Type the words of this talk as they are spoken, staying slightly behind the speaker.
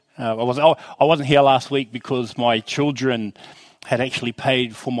I wasn't here last week because my children had actually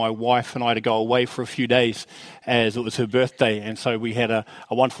paid for my wife and I to go away for a few days as it was her birthday. And so we had a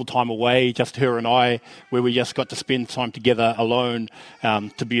wonderful time away, just her and I, where we just got to spend time together alone,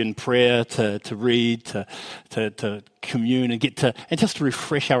 to be in prayer, to read, to commune and just to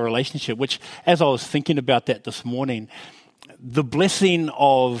refresh our relationship, which, as I was thinking about that this morning, the blessing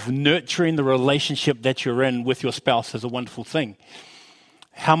of nurturing the relationship that you're in with your spouse is a wonderful thing.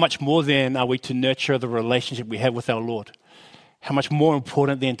 How much more then are we to nurture the relationship we have with our Lord? How much more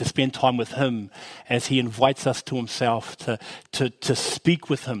important then to spend time with Him as He invites us to Himself, to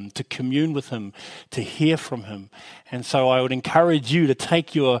speak with Him, to commune with Him, to hear from Him. And so I would encourage you to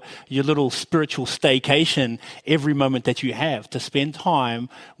take your little spiritual staycation every moment that you have, to spend time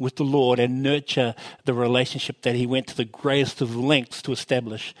with the Lord and nurture the relationship that He went to the greatest of lengths to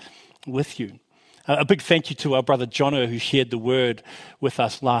establish with you. A big thank you to our brother Jono, who shared the word with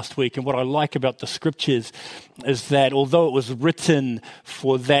us last week. And what I like about the scriptures is that although it was written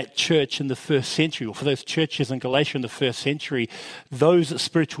for that church in the first century, or for those churches in Galatia in the first century, those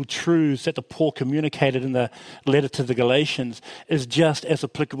spiritual truths that the Paul communicated in the letter to the Galatians is just as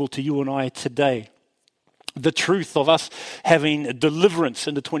applicable to you and I today. The truth of us having deliverance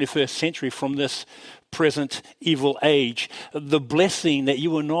in the 21st century from this present evil age, the blessing that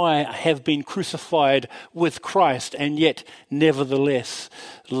you and I have been crucified with Christ and yet nevertheless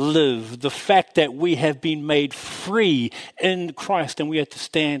live, the fact that we have been made free in Christ and we are to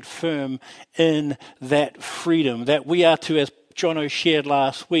stand firm in that freedom, that we are to, as Jono shared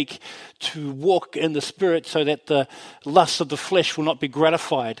last week, to walk in the Spirit so that the lusts of the flesh will not be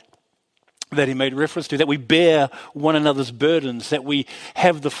gratified, that he made reference to, that we bear one another's burdens, that we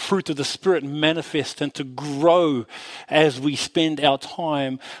have the fruit of the Spirit manifest and to grow as we spend our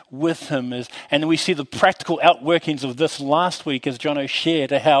time with Him. And we see the practical outworkings of this last week, as Jono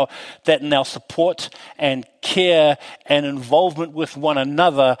shared, how that in our support and care and involvement with one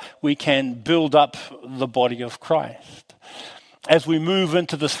another, we can build up the body of Christ. As we move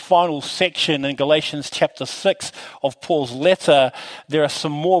into this final section in Galatians chapter 6 of Paul's letter, there are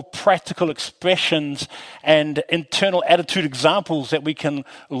some more practical expressions and internal attitude examples that we can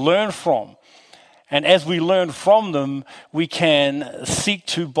learn from. And as we learn from them, we can seek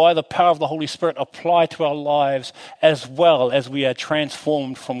to, by the power of the Holy Spirit, apply to our lives as well as we are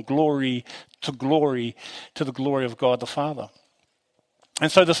transformed from glory to the glory of God the Father.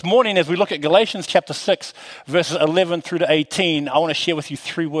 And so this morning, as we look at Galatians chapter 6, verses 11 through to 18, I want to share with you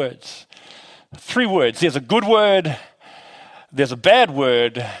three words. Three words. There's a good word, there's a bad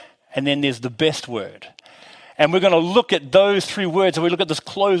word, and then there's the best word. And we're going to look at those three words, and we look at this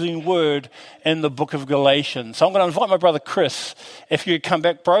closing word in the book of Galatians. So I'm going to invite my brother Chris. If you could come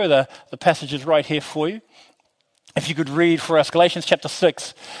back, bro, the passage is right here for you. If you could read for us Galatians chapter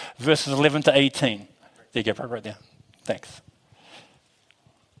 6, verses 11 to 18. There you go, bro, right there. Thanks.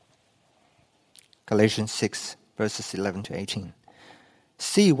 Galatians 6, verses 11 to 18.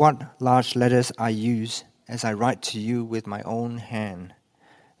 See what large letters I use as I write to you with my own hand.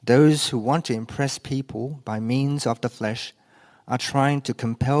 Those who want to impress people by means of the flesh are trying to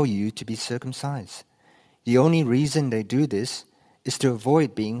compel you to be circumcised. The only reason they do this is to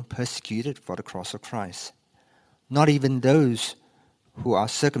avoid being persecuted for the cross of Christ. Not even those who are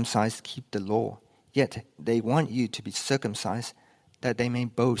circumcised keep the law, yet they want you to be circumcised that they may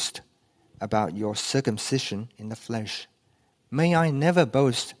boast about your circumcision in the flesh. May I never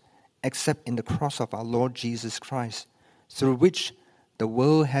boast except in the cross of our Lord Jesus Christ, through which the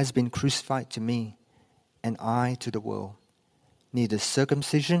world has been crucified to me, and I to the world. Neither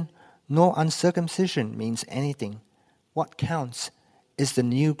circumcision nor uncircumcision means anything. What counts is the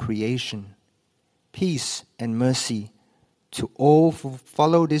new creation. Peace and mercy to all who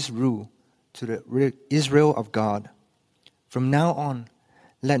follow this rule, to the Israel of God. From now on,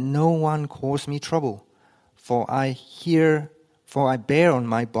 let no one cause me trouble, for I bear on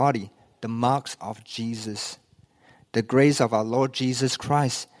my body the marks of Jesus. The grace of our Lord Jesus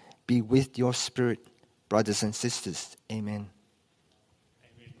Christ be with your spirit, brothers and sisters. Amen.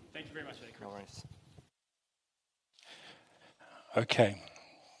 Amen. Thank you very much, Chris. No worries. Okay.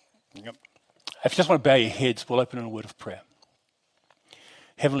 Yep. If you just want to bow your heads, we'll open in a word of prayer.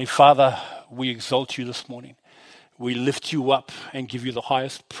 Heavenly Father, we exalt you this morning. We lift you up and give you the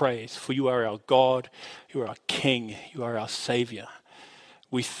highest praise, for you are our God, you are our King, you are our Savior.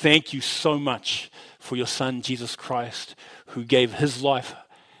 We thank you so much for your Son, Jesus Christ, who gave his life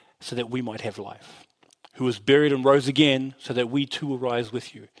so that we might have life, who was buried and rose again so that we too will rise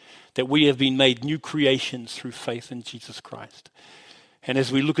with you, that we have been made new creations through faith in Jesus Christ. And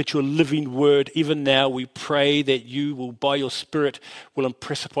as we look at your living word, even now we pray that you will, by your Spirit, will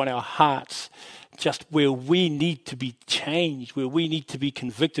impress upon our hearts just where we need to be changed, where we need to be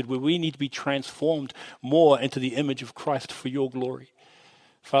convicted, where we need to be transformed more into the image of Christ for your glory.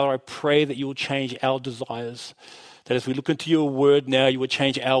 Father, I pray that you will change our desires, that as we look into your word now, you will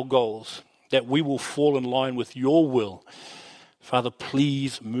change our goals, that we will fall in line with your will. Father,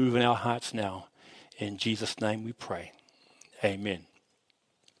 please move in our hearts now. In Jesus' name we pray. Amen.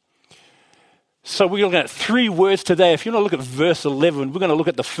 So we're looking at 3 words today. If you want to look at verse 11, we're going to look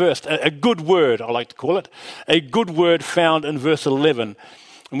at the first, a good word, I like to call it. A good word found in verse 11.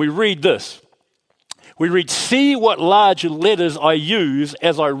 And we read this. We read, "See what large letters I use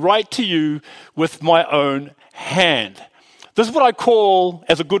as I write to you with my own hand." This is what I call,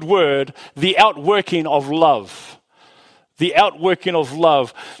 as a good word, the outworking of love. The outworking of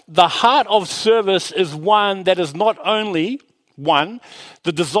love. The heart of service is one that is not only, one,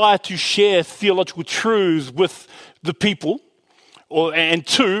 the desire to share theological truths with the people, and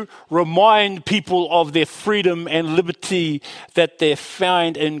 2, remind people of their freedom and liberty that they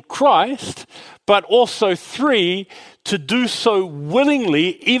find in Christ, but also 3, to do so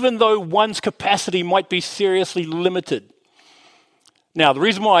willingly, even though one's capacity might be seriously limited. Now, the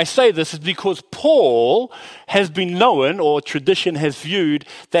reason why I say this is because Paul has been known, or tradition has viewed,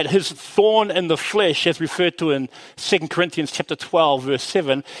 that his thorn in the flesh, as referred to in 2 Corinthians chapter 12, verse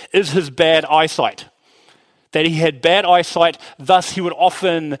 7, is his bad eyesight. That he had bad eyesight, thus he would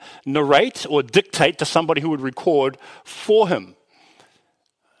often narrate or dictate to somebody who would record for him.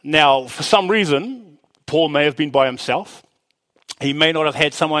 Now, for some reason, Paul may have been by himself. He may not have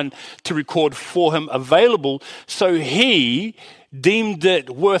had someone to record for him available, so he deemed it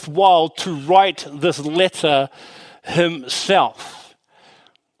worthwhile to write this letter himself.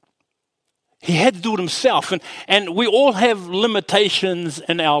 He had to do it himself. And we all have limitations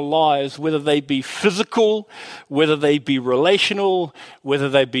in our lives, whether they be physical, whether they be relational, whether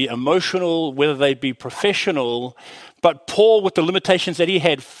they be emotional, whether they be professional. But Paul, with the limitations that he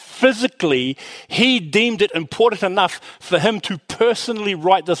had physically, he deemed it important enough for him to personally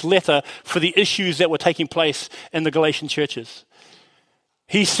write this letter for the issues that were taking place in the Galatian churches.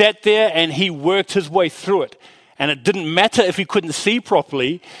 He sat there and he worked his way through it. And it didn't matter if he couldn't see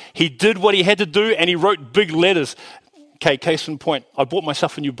properly. He did what he had to do and he wrote big letters. Okay, case in point, I bought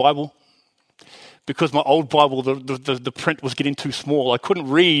myself a new Bible because my old Bible, the print was getting too small. I couldn't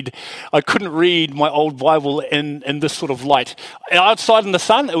read my old Bible in this sort of light. Outside in the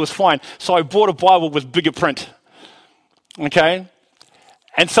sun, it was fine. So I bought a Bible with bigger print. Okay?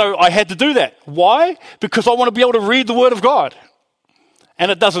 And so I had to do that. Why? Because I want to be able to read the Word of God. And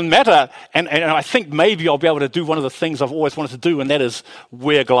it doesn't matter, and I think maybe I'll be able to do one of the things I've always wanted to do, and that is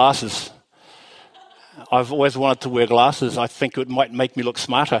wear glasses. I've always wanted to wear glasses. I think it might make me look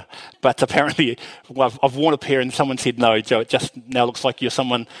smarter, but apparently I've worn a pair and someone said, "No, Joe, it just now looks like you're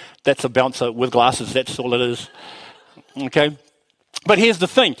someone that's a bouncer with glasses. That's all it is." Okay? But here's the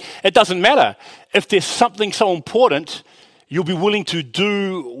thing. It doesn't matter. If there's something so important, you'll be willing to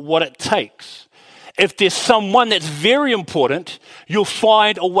do what it takes. If there's someone that's very important, you'll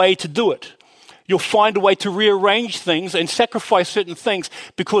find a way to do it. You'll find a way to rearrange things and sacrifice certain things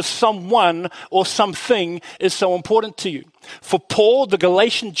because someone or something is so important to you. For Paul, the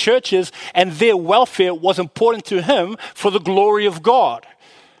Galatian churches and their welfare was important to him for the glory of God.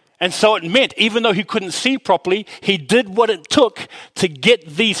 And so it meant, even though he couldn't see properly, he did what it took to get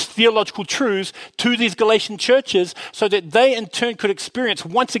these theological truths to these Galatian churches so that they in turn could experience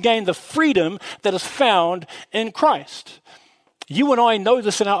once again the freedom that is found in Christ. You and I know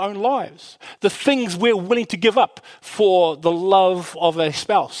this in our own lives. The things we're willing to give up for the love of a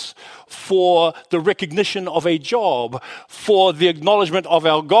spouse, for the recognition of a job, for the acknowledgement of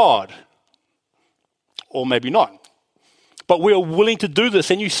our God, or maybe not. But we are willing to do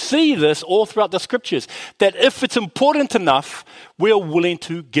this, and you see this all throughout the scriptures, that if it's important enough, we are willing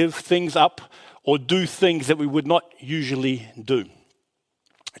to give things up or do things that we would not usually do.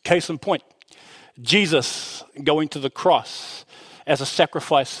 Case in point, Jesus going to the cross as a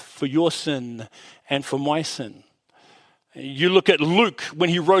sacrifice for your sin and for my sin. You look at Luke when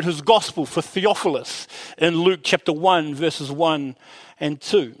he wrote his gospel for Theophilus in Luke chapter 1, verses 1 and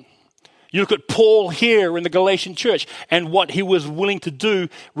 2. You look at Paul here in the Galatian church and what he was willing to do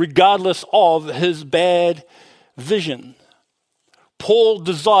regardless of his bad vision. Paul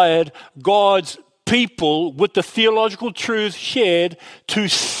desired God's people with the theological truths shared to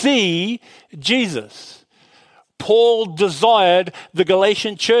see Jesus. Paul desired the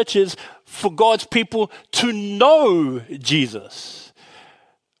Galatian churches for God's people to know Jesus.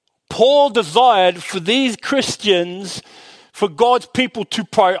 Paul desired for these Christians for God's people to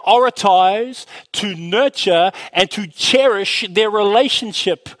prioritize, to nurture, and to cherish their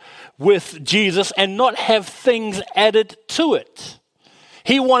relationship with Jesus and not have things added to it.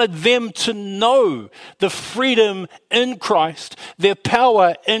 He wanted them to know the freedom in Christ, their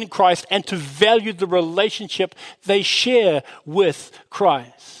power in Christ, and to value the relationship they share with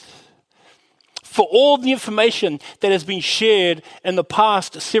Christ. For all the information that has been shared in the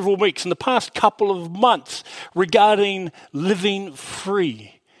past several weeks, in the past couple of months regarding living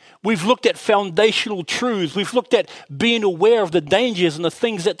free, we've looked at foundational truths. We've looked at being aware of the dangers and the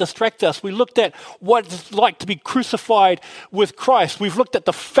things that distract us. We looked at what it's like to be crucified with Christ. We've looked at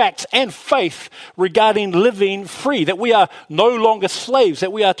the facts and faith regarding living free, that we are no longer slaves,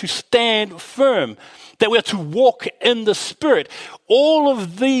 that we are to stand firm, that we are to walk in the Spirit. All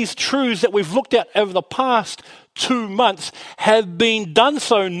of these truths that we've looked at over the past 2 months have been done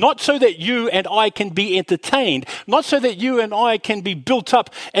so not so that you and I can be entertained, not so that you and I can be built up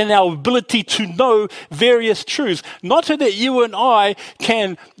in our ability to know various truths, not so that you and I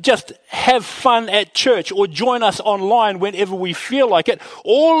can just have fun at church or join us online whenever we feel like it.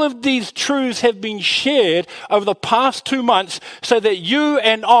 All of these truths have been shared over the past 2 months so that you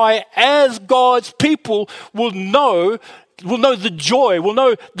and I, as God's people, will know the joy, we'll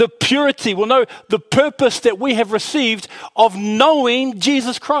know the purity, we'll know the purpose that we have received of knowing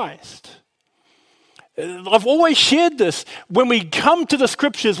Jesus Christ. I've always shared this. When we come to the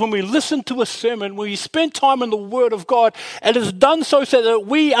scriptures, when we listen to a sermon, when we spend time in the Word of God, it is done so that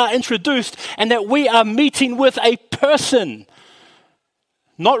we are introduced and that we are meeting with a person,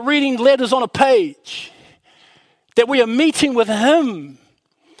 not reading letters on a page, that we are meeting with Him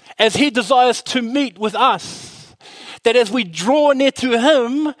as He desires to meet with us. That as we draw near to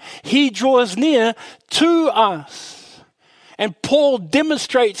Him, He draws near to us. And Paul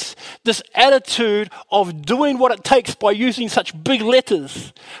demonstrates this attitude of doing what it takes by using such big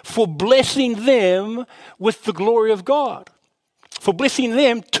letters for blessing them with the glory of God. For blessing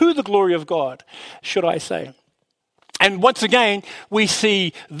them to the glory of God, should I say. And once again, we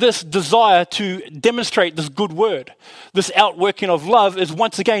see this desire to demonstrate this good word. This outworking of love is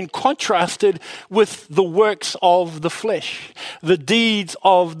once again contrasted with the works of the flesh, the deeds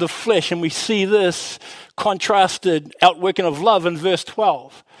of the flesh. And we see this contrasted outworking of love in verse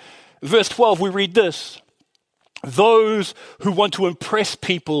 12. Verse 12, we read this: those who want to impress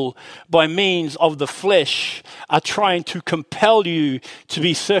people by means of the flesh are trying to compel you to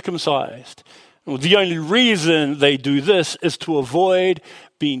be circumcised. The only reason they do this is to avoid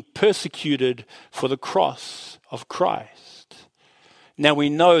being persecuted for the cross of Christ. Now we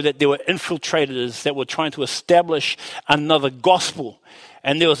know that there were infiltrators that were trying to establish another gospel,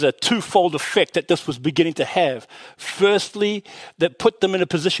 and there was a twofold effect that this was beginning to have. Firstly, that put them in a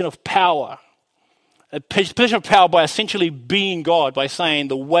position of power. A position of power by essentially being God, by saying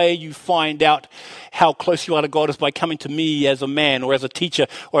the way you find out how close you are to God is by coming to me as a man or as a teacher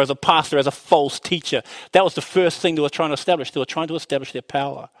or as a pastor, as a false teacher. That was the first thing they were trying to establish. They were trying to establish their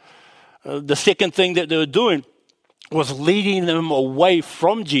power. The second thing that they were doing was leading them away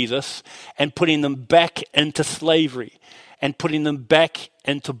from Jesus and putting them back into slavery and putting them back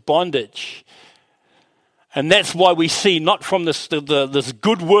into bondage. And that's why we see, not from this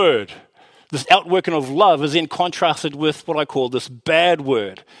good word, this outworking of love is then contrasted with what I call this bad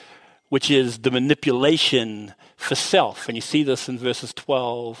word, which is the manipulation for self. And you see this in verses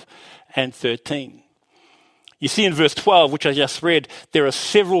 12 and 13. You see in verse 12, which I just read, there are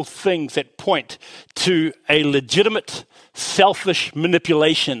several things that point to a legitimate, selfish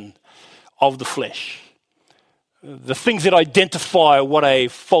manipulation of the flesh. The things that identify what a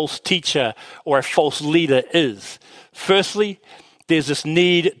false teacher or a false leader is. Firstly, there's this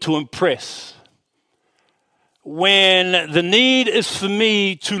need to impress. When the need is for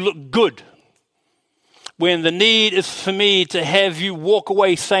me to look good, when the need is for me to have you walk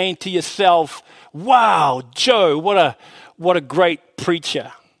away saying to yourself, wow, Joe, what a great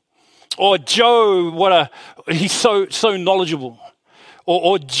preacher. Or Joe, he's so knowledgeable.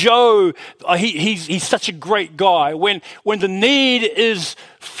 Or Joe, he's such a great guy. When the need is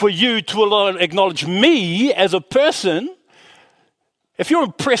for you to acknowledge me as a person, if you're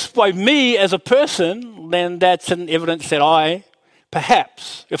impressed by me as a person, then that's an evidence that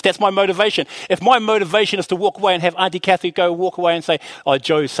perhaps, if that's my motivation, if my motivation is to walk away and have Auntie Kathy walk away and say, oh,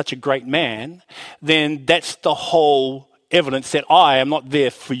 Joe's such a great man, then that's the whole evidence that I am not there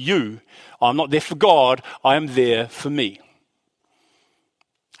for you. I'm not there for God. I am there for me.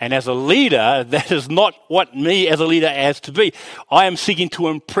 And as a leader, that is not what me as a leader has to be. I am seeking to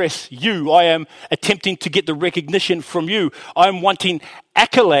impress you. I am attempting to get the recognition from you. I am wanting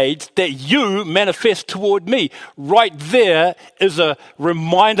accolades that you manifest toward me. Right there is a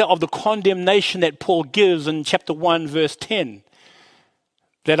reminder of the condemnation that Paul gives in chapter 1, verse 10.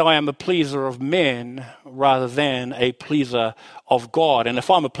 That I am a pleaser of men rather than a pleaser of God. And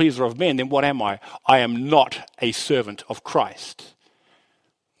if I'm a pleaser of men, then what am I? I am not a servant of Christ.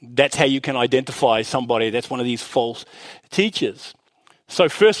 That's how you can identify somebody that's one of these false teachers. So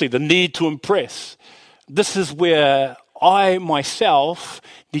firstly, the need to impress. This is where I myself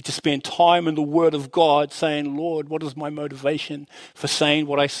need to spend time in the Word of God saying, Lord, what is my motivation for saying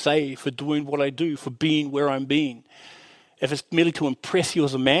what I say, for doing what I do, for being where I'm being? If it's merely to impress you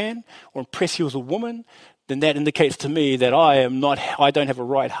as a man or impress you as a woman, then that indicates to me that I don't have a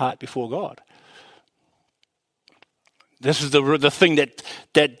right heart before God. This is the thing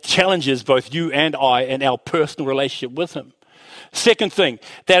that challenges both you and I in our personal relationship with Him. Second thing,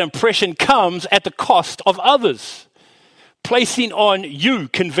 that impression comes at the cost of others. Placing on you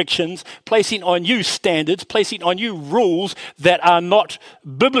convictions, placing on you standards, placing on you rules that are not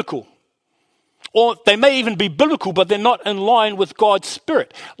biblical. Or they may even be biblical, but they're not in line with God's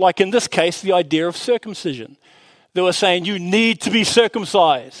Spirit. Like in this case, the idea of circumcision. They were saying you need to be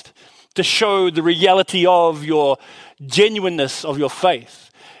circumcised to show the reality of your genuineness of your faith.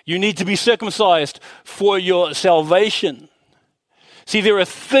 You need to be circumcised for your salvation. See, there are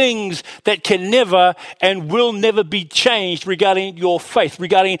things that can never and will never be changed regarding your faith,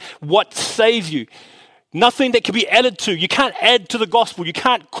 regarding what saves you. Nothing that can be added to. You can't add to the gospel. You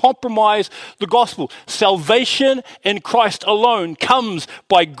can't compromise the gospel. Salvation in Christ alone comes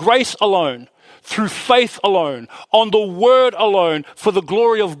by grace alone, through faith alone, on the word alone, for the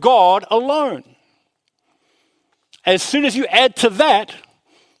glory of God alone. As soon as you add to that,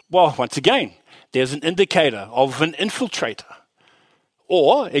 well, once again, there's an indicator of an infiltrator.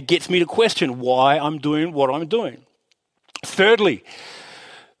 Or it gets me to question why I'm doing what I'm doing. Thirdly,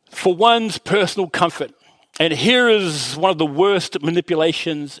 for one's personal comfort. And here is one of the worst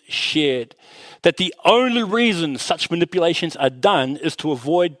manipulations shared. That the only reason such manipulations are done is to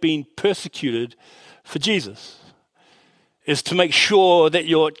avoid being persecuted for Jesus. Is to make sure that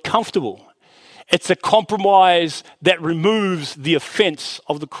you're comfortable. It's a compromise that removes the offense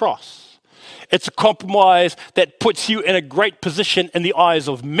of the cross. It's a compromise that puts you in a great position in the eyes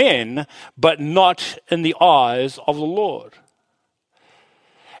of men, but not in the eyes of the Lord.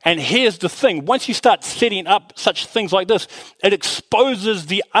 And here's the thing, once you start setting up such things like this, it exposes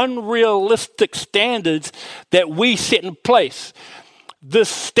the unrealistic standards that we set in place. This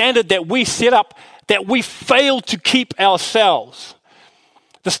standard that we set up, that we fail to keep ourselves.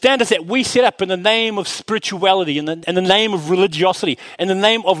 The standards that we set up in the name of spirituality, in the name of religiosity, in the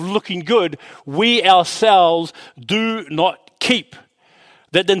name of looking good, we ourselves do not keep.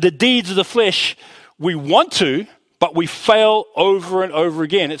 That in the deeds of the flesh, we want to, but we fail over and over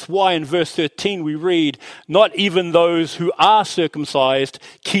again. It's why in verse 13 we read, not even those who are circumcised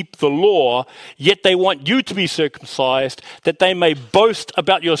keep the law, yet they want you to be circumcised, that they may boast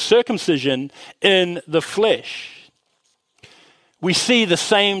about your circumcision in the flesh. We see the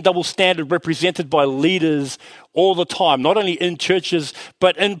same double standard represented by leaders all the time, not only in churches,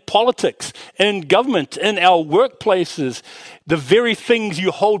 but in politics, in government, in our workplaces. The very things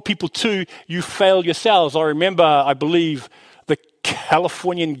you hold people to, you fail yourselves. I remember, I believe, the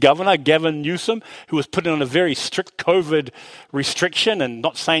Californian governor, Gavin Newsom, who was put on a very strict COVID restriction and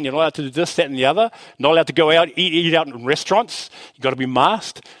not saying you're not allowed to do this, that, and the other, not allowed to go out, eat out in restaurants, you've got to be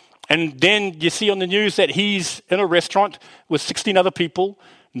masked. And then you see on the news that he's in a restaurant with 16 other people,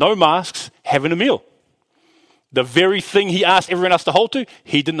 no masks, having a meal. The very thing he asked everyone else to hold to,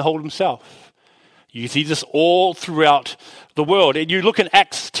 he didn't hold himself. You see this all throughout the world. And you look in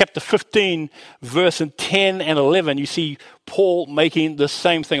Acts chapter 15, verse 10 and 11, you see Paul making the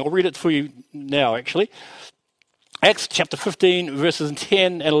same thing. I'll read it for you now, actually. Acts chapter 15, verses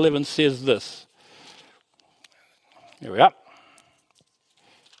 10 and 11 says this. Here we are.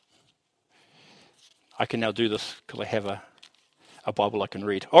 I can now do this because I have a Bible I can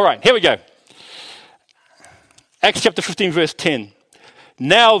read. All right, here we go. Acts chapter 15, verse 10.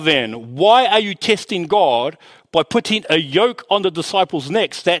 Now then, why are you testing God by putting a yoke on the disciples'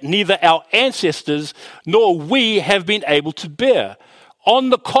 necks that neither our ancestors nor we have been able to bear?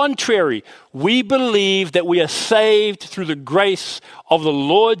 On the contrary, we believe that we are saved through the grace of the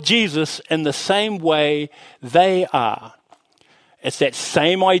Lord Jesus in the same way they are. It's that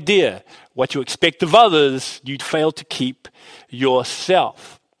same idea. What you expect of others, you'd fail to keep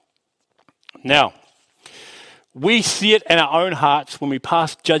yourself. Now, We see it in our own hearts when we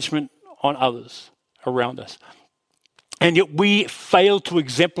pass judgment on others around us. And yet we fail to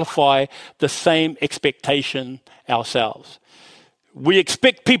exemplify the same expectation ourselves. We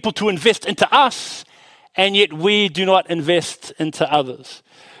expect people to invest into us, and yet we do not invest into others.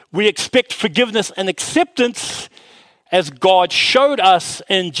 We expect forgiveness and acceptance as God showed us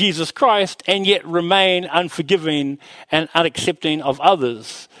in Jesus Christ, and yet remain unforgiving and unaccepting of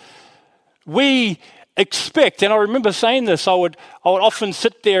others. We expect, and I remember saying this, I would often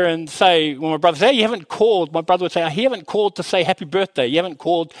sit there and say, when my brother said, hey, you haven't called, my brother would say, you haven't called to say happy birthday, you haven't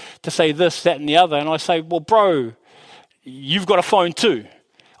called to say this, that, and the other. And I say, well, bro, you've got a phone too.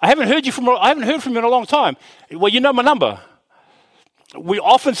 I haven't heard from you in a long time. Well, you know my number. We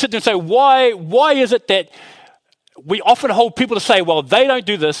often sit there and say, why is it that we often hold people to say, well, they don't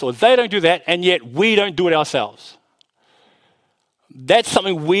do this or they don't do that, and yet we don't do it ourselves? That's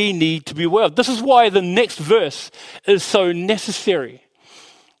something we need to be aware of. This is why the next verse is so necessary.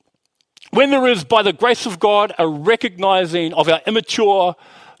 When there is, by the grace of God, a recognizing of our immature,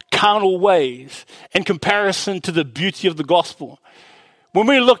 carnal ways in comparison to the beauty of the gospel, when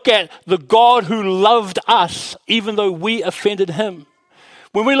we look at the God who loved us even though we offended him,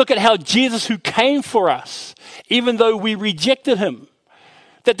 when we look at how Jesus who came for us even though we rejected him,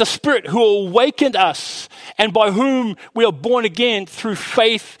 that the Spirit who awakened us and by whom we are born again through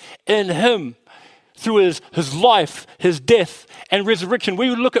faith in him, through his life, his death and resurrection,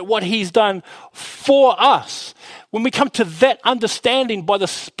 we look at what he's done for us. When we come to that understanding by the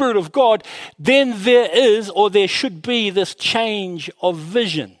Spirit of God, then there is, or there should be, this change of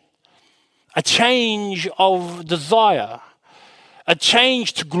vision, a change of desire, a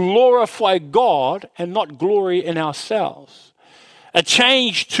change to glorify God and not glory in ourselves. A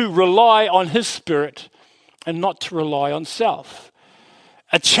change to rely on his Spirit and not to rely on self.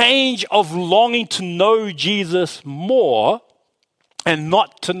 A change of longing to know Jesus more and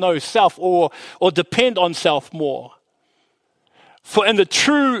not to know self or depend on self more. For in the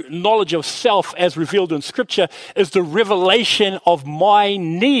true knowledge of self as revealed in Scripture is the revelation of my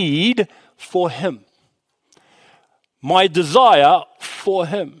need for him. My desire for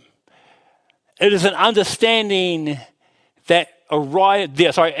him. It is an understanding that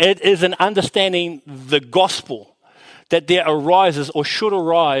it is an understanding the gospel that there arises or should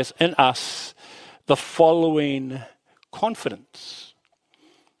arise in us the following confidence: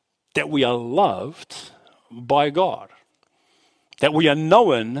 that we are loved by God, that we are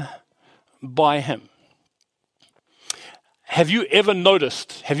known by him. Have you ever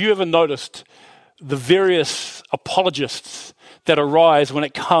noticed the various apologists that arise when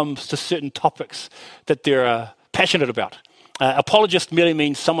it comes to certain topics that they're passionate about? Apologist merely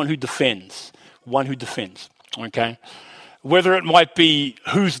means someone who defends, one who defends, okay? Whether it might be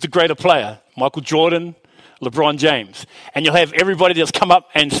who's the greater player, Michael Jordan, LeBron James, and you'll have everybody that's come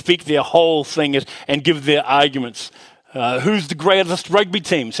up and speak their whole thing and give their arguments. Who's the greatest rugby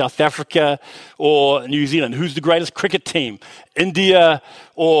team, South Africa or New Zealand? Who's the greatest cricket team, India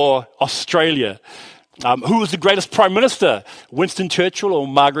or Australia? Who was the greatest prime minister, Winston Churchill or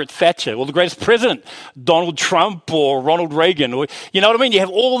Margaret Thatcher? Or the greatest president, Donald Trump or Ronald Reagan? Or, you know what I mean? You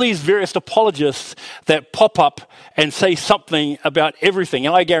have all these various apologists that pop up and say something about everything.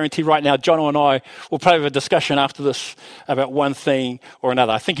 And I guarantee right now, Jono and I will probably have a discussion after this about one thing or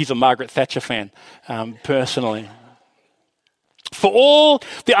another. I think he's a Margaret Thatcher fan, personally. For all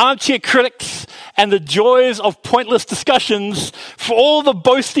the armchair critics and the joys of pointless discussions, for all the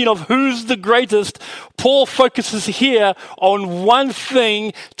boasting of who's the greatest, Paul focuses here on one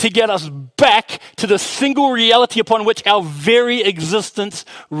thing to get us back to the single reality upon which our very existence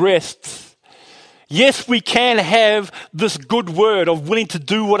rests. Yes, we can have this good word of willing to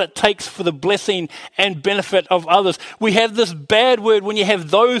do what it takes for the blessing and benefit of others. We have this bad word when you have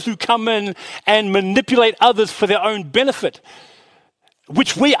those who come in and manipulate others for their own benefit,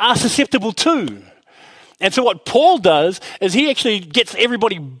 which we are susceptible to. And so what Paul does is he actually gets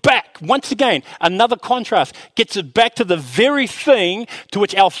everybody back, once again, another contrast, gets it back to the very thing to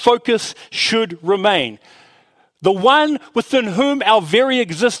which our focus should remain. The one within whom our very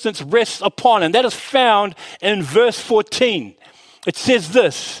existence rests upon, and that is found in verse 14. It says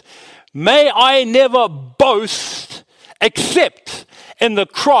this: may I never boast except in the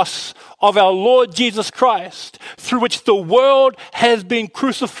cross of our Lord Jesus Christ, through which the world has been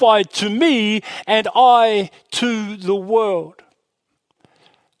crucified to me and I to the world.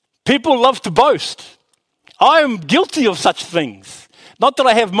 People love to boast. I am guilty of such things. Not that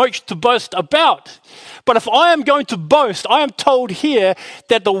I have much to boast about, but if I am going to boast, I am told here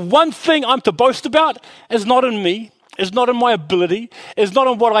that the one thing I'm to boast about is not in me, It's not in my ability. It's not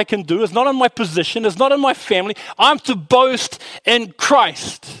in what I can do. It's not in my position. It's not in my family. I'm to boast in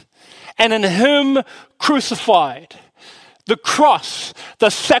Christ and in Him crucified. The cross, the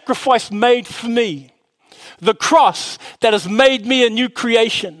sacrifice made for me. The cross that has made me a new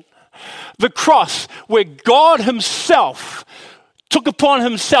creation. The cross where God Himself took upon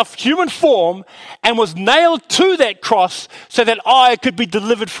Himself human form and was nailed to that cross so that I could be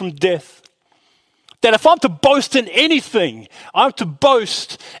delivered from death. That if I'm to boast in anything, I'm to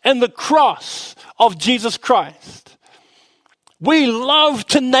boast in the cross of Jesus Christ. We love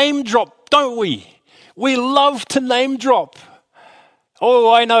to name drop, don't we? We love to name drop.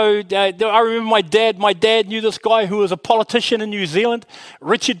 Oh, I know. I remember my dad knew this guy who was a politician in New Zealand,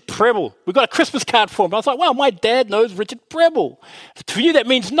 Richard Prebble. We got a Christmas card for him. I was like, wow, my dad knows Richard Prebble. For you, that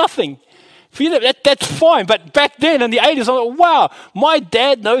means nothing. For you, that's fine. But back then in the 80s, I was like, wow, my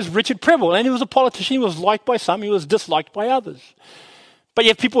dad knows Richard Prebble. And he was a politician. He was liked by some. He was disliked by others. But you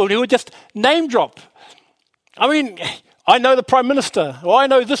have people who would just name drop. I mean, I know the Prime Minister. Or I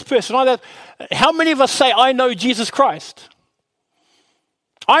know this person. How many of us say, I know Jesus Christ?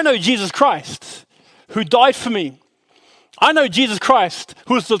 I know Jesus Christ, who died for me. I know Jesus Christ,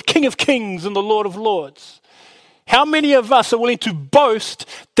 who is the King of Kings and the Lord of Lords. How many of us are willing to boast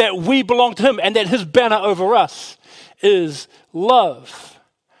that we belong to Him and that His banner over us is love?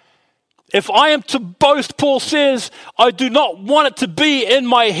 If I am to boast, Paul says, I do not want it to be in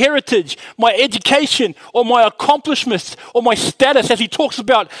my heritage, my education, or my accomplishments, or my status, as he talks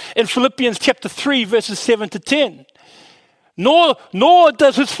about in Philippians chapter 3, verses 7 to 10. Nor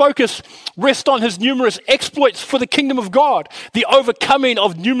does his focus rest on his numerous exploits for the kingdom of God, the overcoming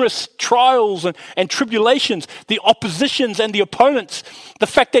of numerous trials and tribulations, the oppositions and the opponents, the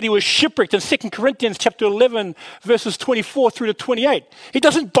fact that he was shipwrecked in 2 Corinthians chapter 11, verses 24 through to 28. He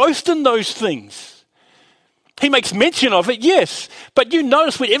doesn't boast in those things. He makes mention of it, yes, but you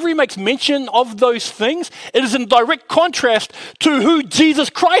notice whenever he makes mention of those things, it is in direct contrast to who Jesus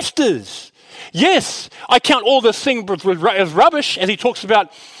Christ is. Yes, I count all this thing as rubbish, as he talks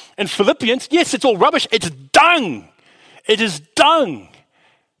about in Philippians. Yes, it's all rubbish. It's dung. It is dung.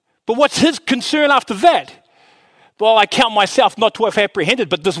 But what's his concern after that? Well, I count myself not to have apprehended,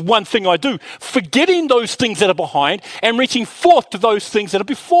 but this one thing I do, forgetting those things that are behind and reaching forth to those things that are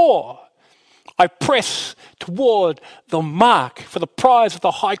before. I press toward the mark for the prize of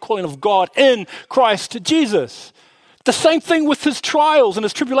the high calling of God in Christ Jesus. The same thing with his trials and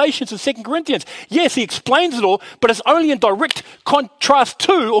his tribulations in 2 Corinthians. Yes, he explains it all, but it's only in direct contrast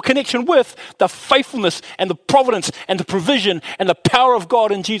to or connection with the faithfulness and the providence and the provision and the power of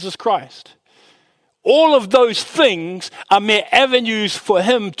God in Jesus Christ. All of those things are mere avenues for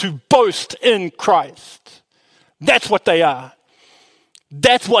him to boast in Christ. That's what they are.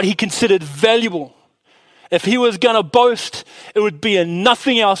 That's what he considered valuable. If he was going to boast, it would be in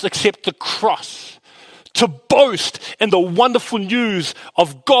nothing else except the cross. To boast in the wonderful news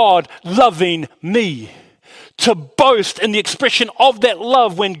of God loving me. To boast in the expression of that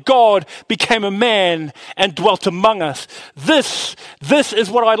love when God became a man and dwelt among us. This is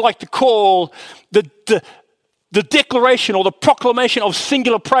what I'd like to call the declaration or the proclamation of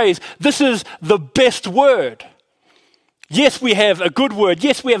singular praise. This is the best word. Yes, we have a good word.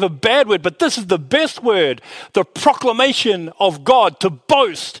 Yes, we have a bad word, but this is the best word. The proclamation of God, to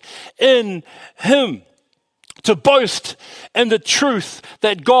boast in Him. To boast in the truth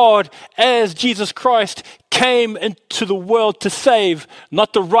that God, as Jesus Christ, came into the world to save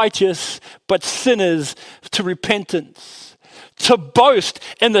not the righteous, but sinners to repentance. To boast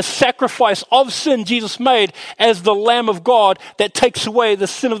in the sacrifice of sin Jesus made as the Lamb of God that takes away the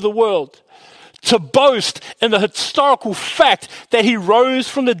sin of the world. To boast in the historical fact that He rose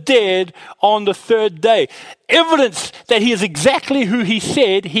from the dead on the third day. Evidence that He is exactly who He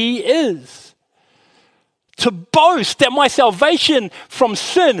said He is. To boast that my salvation from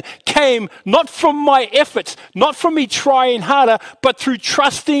sin came not from my efforts, not from me trying harder, but through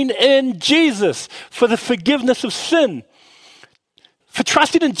trusting in Jesus for the forgiveness of sin. For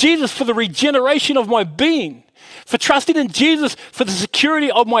trusting in Jesus for the regeneration of my being. For trusting in Jesus for the security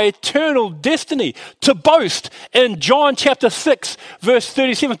of my eternal destiny. To boast in John chapter 6 verse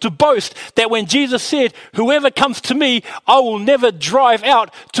 37, to boast that when Jesus said, whoever comes to me, I will never drive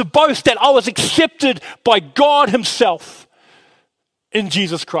out. To boast that I was accepted by God Himself in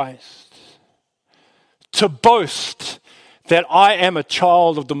Jesus Christ. To boast that I am a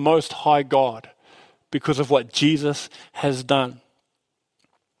child of the Most High God because of what Jesus has done.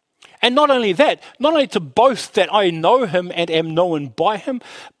 And not only that, not only to boast that I know Him and am known by Him,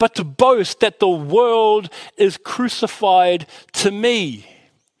 but to boast that the world is crucified to me.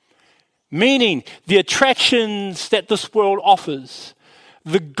 Meaning the attractions that this world offers,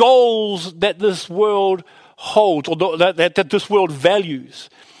 the goals that this world holds, or that this world values,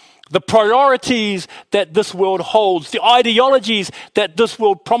 the priorities that this world holds, the ideologies that this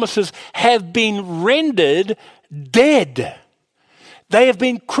world promises have been rendered dead. They have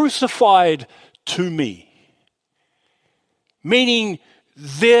been crucified to me. Meaning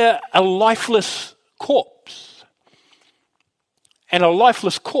they're a lifeless corpse. And a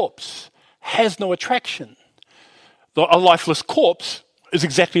lifeless corpse has no attraction. A lifeless corpse is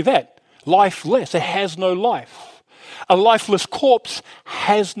exactly that. Lifeless. It has no life. A lifeless corpse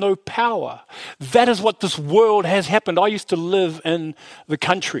has no power. That is what this world has happened. I used to live in the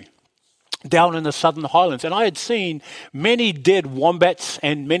country, down in the Southern Highlands, and I had seen many dead wombats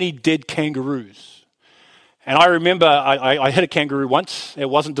and many dead kangaroos. And I remember I hit a kangaroo once. It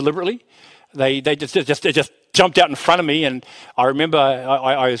wasn't deliberately. They just jumped out in front of me, and I remember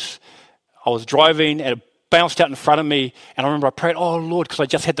I was driving and it bounced out in front of me, and I remember I prayed, "Oh Lord," because I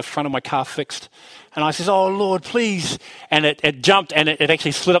just had the front of my car fixed. And I says, "Oh Lord, please." And it jumped, and it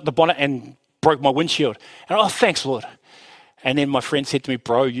actually slid up the bonnet and broke my windshield. And "Oh, thanks, Lord." And then my friend said to me,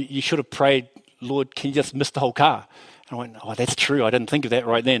 "Bro, you should have prayed, Lord, can you just miss the whole car?" And I went, "Oh, that's true. I didn't think of that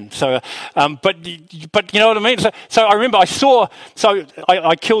right then." So, but you know what I mean? So I remember I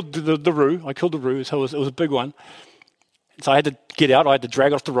killed the roo. I killed the roo, so it was a big one. So I had to get out. I had to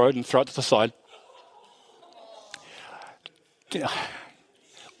drag it off the road and throw it to the side.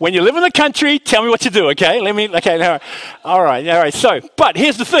 When you live in the country, tell me what you do, okay? No. All right. So, but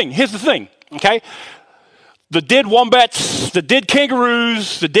here's the thing, okay? The dead wombats, the dead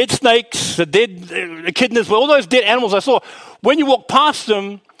kangaroos, the dead snakes, the dead echidnas, all those dead animals I saw, when you walk past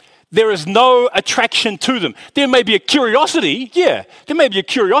them, there is no attraction to them. There may be a curiosity,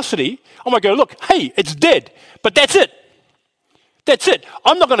 I might go, "Look, hey, it's dead," but that's it.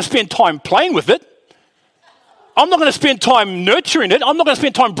 I'm not going to spend time playing with it. I'm not going to spend time nurturing it. I'm not going to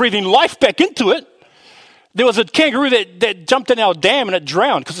spend time breathing life back into it. There was a kangaroo that jumped in our dam and it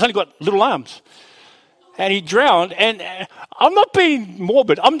drowned because it's only got little arms. And he drowned. And I'm not being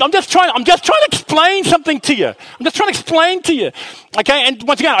morbid. I'm just trying to explain something to you. Okay, and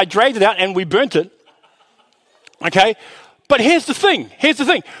once again, I dragged it out and we burnt it. Okay, but here's the thing.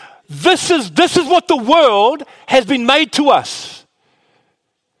 This is what the world has been made to us.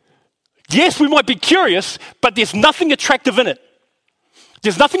 Yes, we might be curious, but there's nothing attractive in it.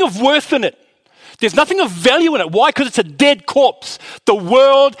 There's nothing of worth in it. There's nothing of value in it. Why? Because it's a dead corpse. The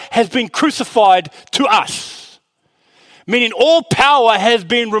world has been crucified to us. Meaning all power has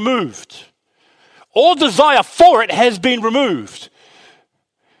been removed. All desire for it has been removed.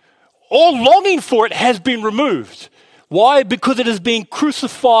 All longing for it has been removed. Why? Because it is being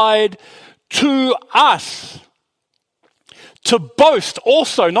crucified to us. To boast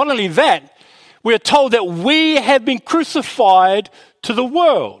also, not only that, we are told that we have been crucified to the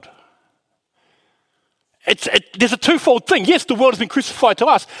world. There's a twofold thing. Yes, the world has been crucified to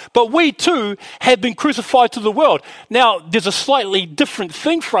us, but we too have been crucified to the world. Now, there's a slightly different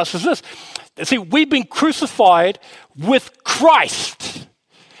thing for us is this. See, we've been crucified with Christ,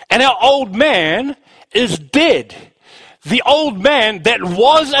 and our old man is dead. The old man that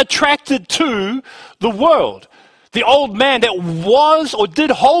was attracted to the world. The old man that was or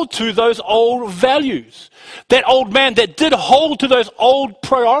did hold to those old values. That old man that did hold to those old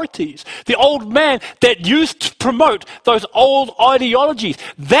priorities. The old man that used to promote those old ideologies.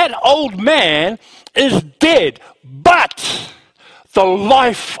 That old man is dead. But the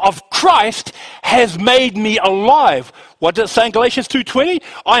life of Christ has made me alive. What does it say in Galatians 2:20?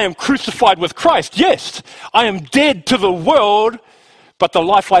 I am crucified with Christ. Yes, I am dead to the world, but the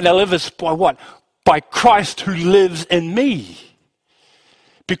life I now live is by what? By Christ who lives in me.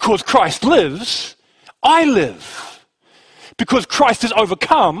 Because Christ lives, I live. Because Christ is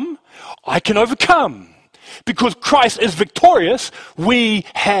overcome, I can overcome. Because Christ is victorious, we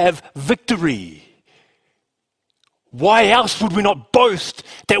have victory. Why else would we not boast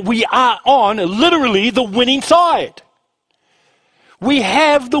that we are on literally the winning side? We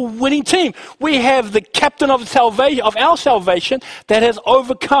have the winning team. We have the captain of our salvation that has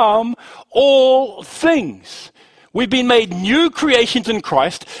overcome all things. We've been made new creations in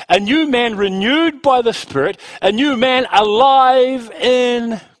Christ, a new man renewed by the Spirit, a new man alive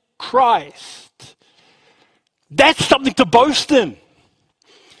in Christ. That's something to boast in.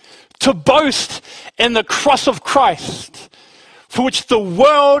 To boast in the cross of Christ, for which the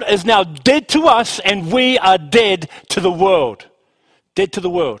world is now dead to us and we are dead to the world. Dead to the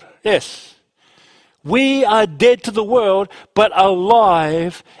world, yes. We are dead to the world, but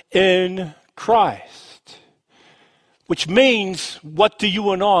alive in Christ. Which means, what do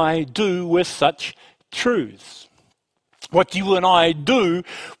you and I do with such truths? What do you and I do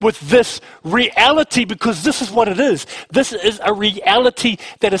with this reality? Because this is what it is. This is a reality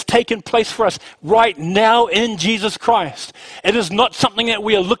that has taken place for us right now in Jesus Christ. It is not something that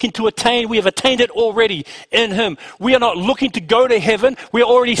we are looking to attain. We have attained it already in Him. We are not looking to go to heaven. We are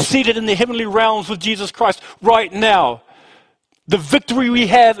already seated in the heavenly realms with Jesus Christ right now. The victory we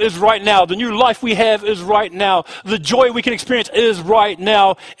have is right now. The new life we have is right now. The joy we can experience is right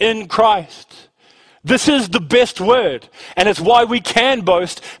now in Christ. This is the best word, and it's why we can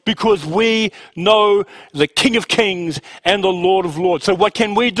boast, because we know the King of Kings and the Lord of Lords. So what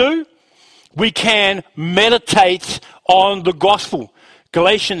can we do? We can meditate on the gospel.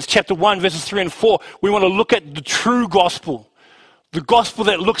 Galatians chapter 1, verses 3 and 4. We want to look at the true gospel. The gospel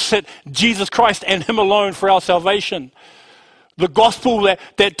that looks at Jesus Christ and Him alone for our salvation. The gospel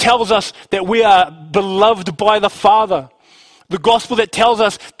that tells us that we are beloved by the Father. The gospel that tells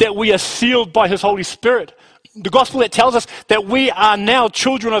us that we are sealed by His Holy Spirit. The gospel that tells us that we are now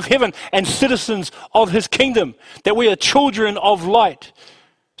children of heaven and citizens of His kingdom. That we are children of light.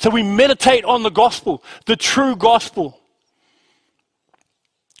 So we meditate on the gospel, the true gospel,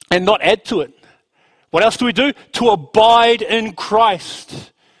 and not add to it. What else do we do? To abide in Christ.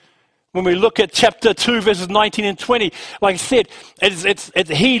 When we look at chapter 2, verses 19 and 20, like I said,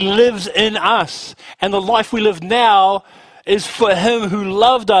 He lives in us. And the life we live now is for Him who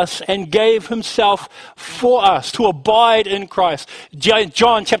loved us and gave Himself for us, to abide in Christ.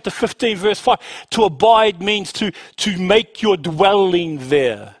 John chapter 15, verse 5, to abide means to make your dwelling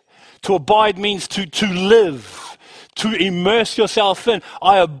there. To abide means to live, to immerse yourself in.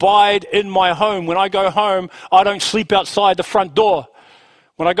 I abide in my home. When I go home, I don't sleep outside the front door.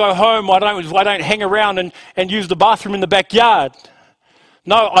 When I go home, I don't hang around and use the bathroom in the backyard.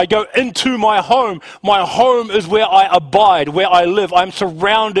 No, I go into my home. My home is where I abide, where I live. I'm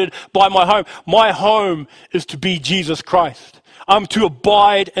surrounded by my home. My home is to be Jesus Christ. I'm to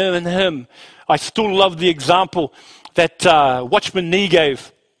abide in Him. I still love the example that Watchman Nee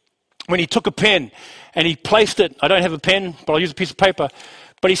gave when he took a pen and he placed it. I don't have a pen, but I'll use a piece of paper.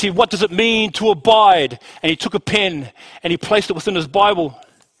 But he said, what does it mean to abide? And he took a pen and he placed it within his Bible.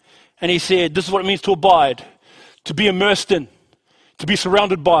 And he said, this is what it means to abide, to be immersed in, to be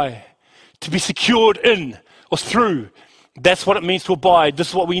surrounded by, to be secured in or through. That's what it means to abide. This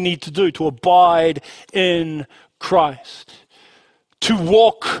is what we need to do, to abide in Christ. To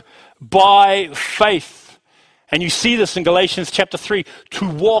walk by faith. And you see this in Galatians chapter 3. To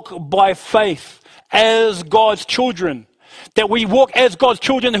walk by faith as God's children. That we walk as God's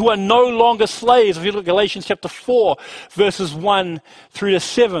children who are no longer slaves. If you look at Galatians chapter 4, verses 1 through to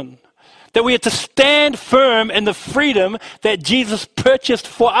 7. That we are to stand firm in the freedom that Jesus purchased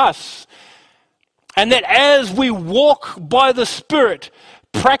for us. And that as we walk by the Spirit,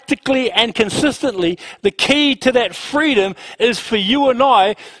 practically and consistently, the key to that freedom is for you and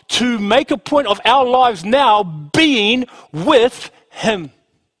I to make a point of our lives now being with Him.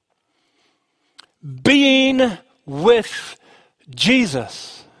 Being with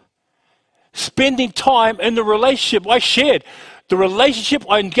Jesus. Spending time in the relationship. I shared the relationship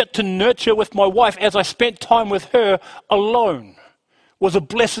I get to nurture with my wife as I spent time with her alone was a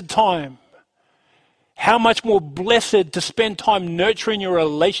blessed time. How much more blessed to spend time nurturing your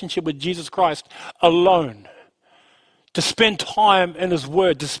relationship with Jesus Christ alone. To spend time in His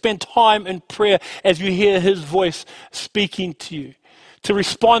Word, to spend time in prayer as you hear His voice speaking to you. To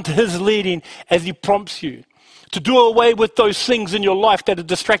respond to His leading as He prompts you. To do away with those things in your life that are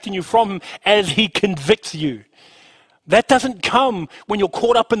distracting you from Him as He convicts you. That doesn't come when you're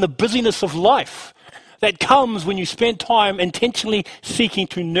caught up in the busyness of life. That comes when you spend time intentionally seeking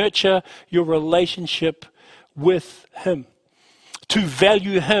to nurture your relationship with Him. To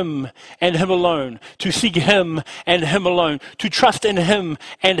value Him and Him alone. To seek Him and Him alone. To trust in Him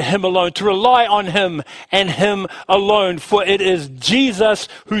and Him alone. To rely on Him and Him alone. For it is Jesus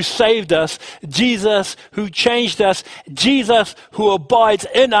who saved us. Jesus who changed us. Jesus who abides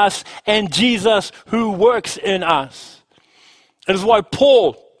in us. And Jesus who works in us. It is why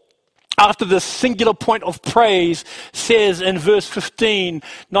Paul, after this singular point of praise, says in verse 15,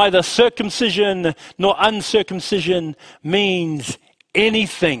 neither circumcision nor uncircumcision means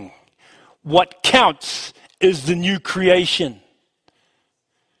anything. What counts is the new creation.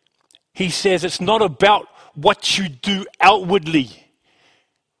 He says it's not about what you do outwardly.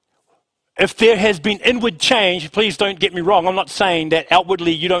 If there has been inward change, please don't get me wrong. I'm not saying that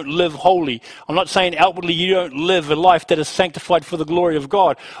outwardly you don't live holy. I'm not saying outwardly you don't live a life that is sanctified for the glory of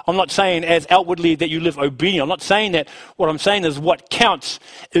God. I'm not saying as outwardly that you live obedient. I'm not saying that. What I'm saying is what counts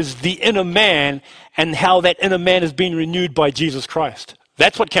is the inner man and how that inner man is being renewed by Jesus Christ.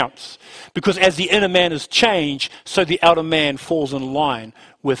 That's what counts. Because as the inner man is changed, so the outer man falls in line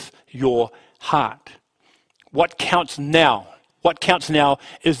with your heart. What counts now? What counts now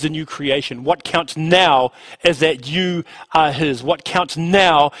is the new creation. What counts now is that you are His. What counts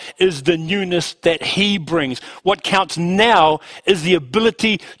now is the newness that He brings. What counts now is the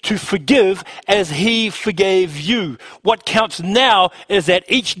ability to forgive as He forgave you. What counts now is that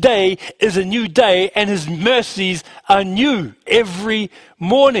each day is a new day and His mercies are new every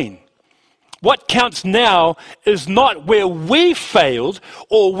morning. What counts now is not where we failed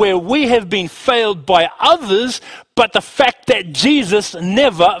or where we have been failed by others, but the fact that Jesus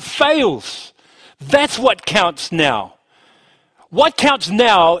never fails. That's what counts now. What counts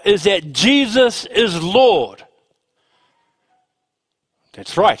now is that Jesus is Lord.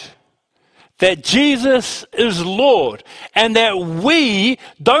 That's right. That Jesus is Lord and that we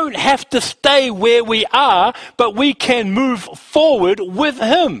don't have to stay where we are, but we can move forward with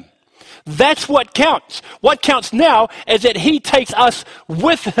Him. That's what counts. What counts now is that He takes us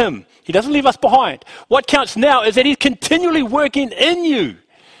with Him. He doesn't leave us behind. What counts now is that He's continually working in you.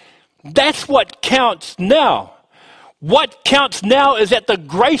 That's what counts now. What counts now is that the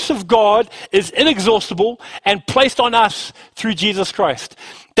grace of God is inexhaustible and placed on us through Jesus Christ.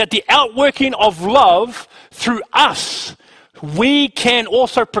 That the outworking of love through us, we can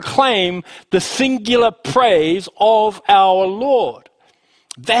also proclaim the singular praise of our Lord.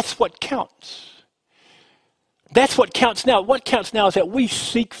 That's what counts. That's what counts now. What counts now is that we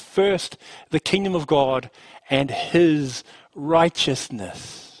seek first the kingdom of God and His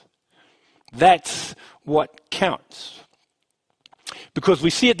righteousness. That's what counts. Because we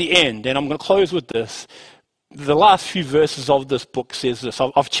see at the end, and I'm going to close with this, the last few verses of this book says this.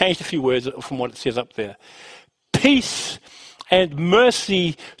 I've changed a few words from what it says up there. Peace and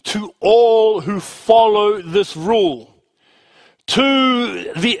mercy to all who follow this rule.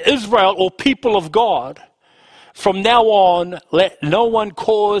 To the Israel or people of God, from now on, let no one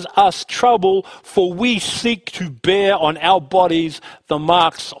cause us trouble, for we seek to bear on our bodies the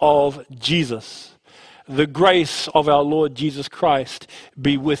marks of Jesus. The grace of our Lord Jesus Christ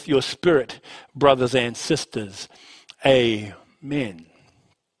be with your spirit, brothers and sisters. Amen.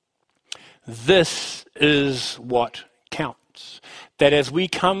 This is what counts. That as we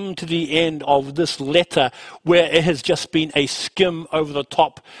come to the end of this letter, where it has just been a skim over the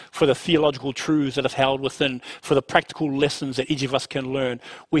top for the theological truths that are held within, for the practical lessons that each of us can learn,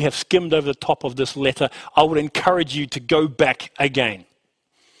 we have skimmed over the top of this letter. I would encourage you to go back again,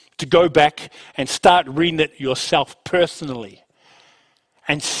 to go back and start reading it yourself personally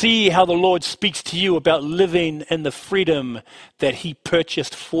and see how the Lord speaks to you about living in the freedom that He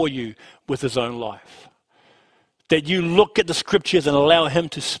purchased for you with His own life. That you look at the scriptures and allow Him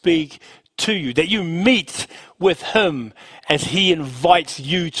to speak to you. That you meet with Him as He invites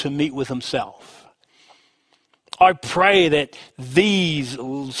you to meet with Himself. I pray that these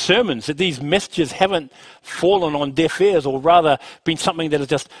sermons, that these messages haven't fallen on deaf ears, or rather been something that is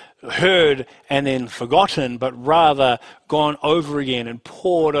just heard and then forgotten, but rather gone over again and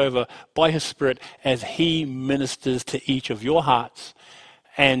poured over by His Spirit as He ministers to each of your hearts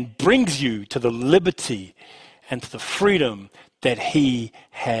and brings you to the liberty and to the freedom that He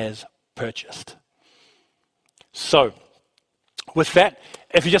has purchased. So, with that,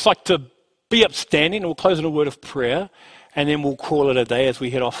 if you'd just like to be upstanding, we'll close in a word of prayer, and then we'll call it a day as we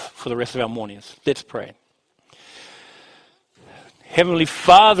head off for the rest of our mornings. Let's pray. Heavenly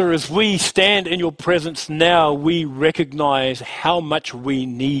Father, as we stand in your presence now, we recognize how much we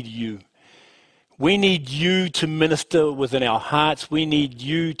need you. We need you to minister within our hearts. We need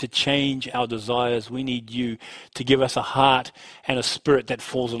you to change our desires. We need you to give us a heart and a spirit that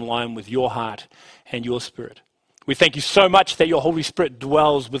falls in line with your heart and your spirit. We thank you so much that your Holy Spirit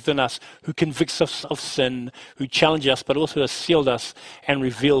dwells within us, who convicts us of sin, who challenges us, but also has sealed us and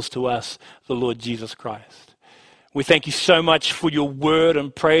reveals to us the Lord Jesus Christ. We thank you so much for your word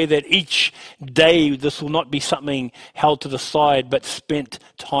and pray that each day this will not be something held to the side, but spent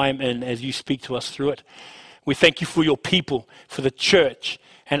time in as you speak to us through it. We thank you for your people, for the church,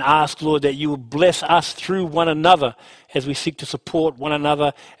 and ask, Lord, that you will bless us through one another as we seek to support one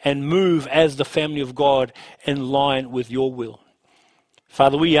another and move as the family of God in line with your will.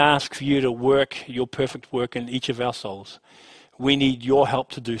 Father, we ask for you to work your perfect work in each of our souls. We need your help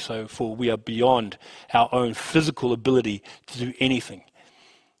to do so, for we are beyond our own physical ability to do anything.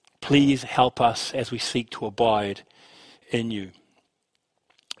 Please help us as we seek to abide in you.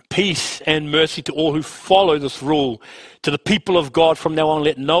 Peace and mercy to all who follow this rule. To the people of God from now on,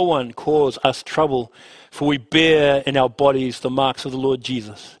 let no one cause us trouble, for we bear in our bodies the marks of the Lord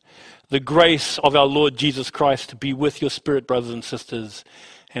Jesus. The grace of our Lord Jesus Christ be with your spirit, brothers and sisters.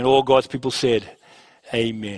 And all God's people said, Amen.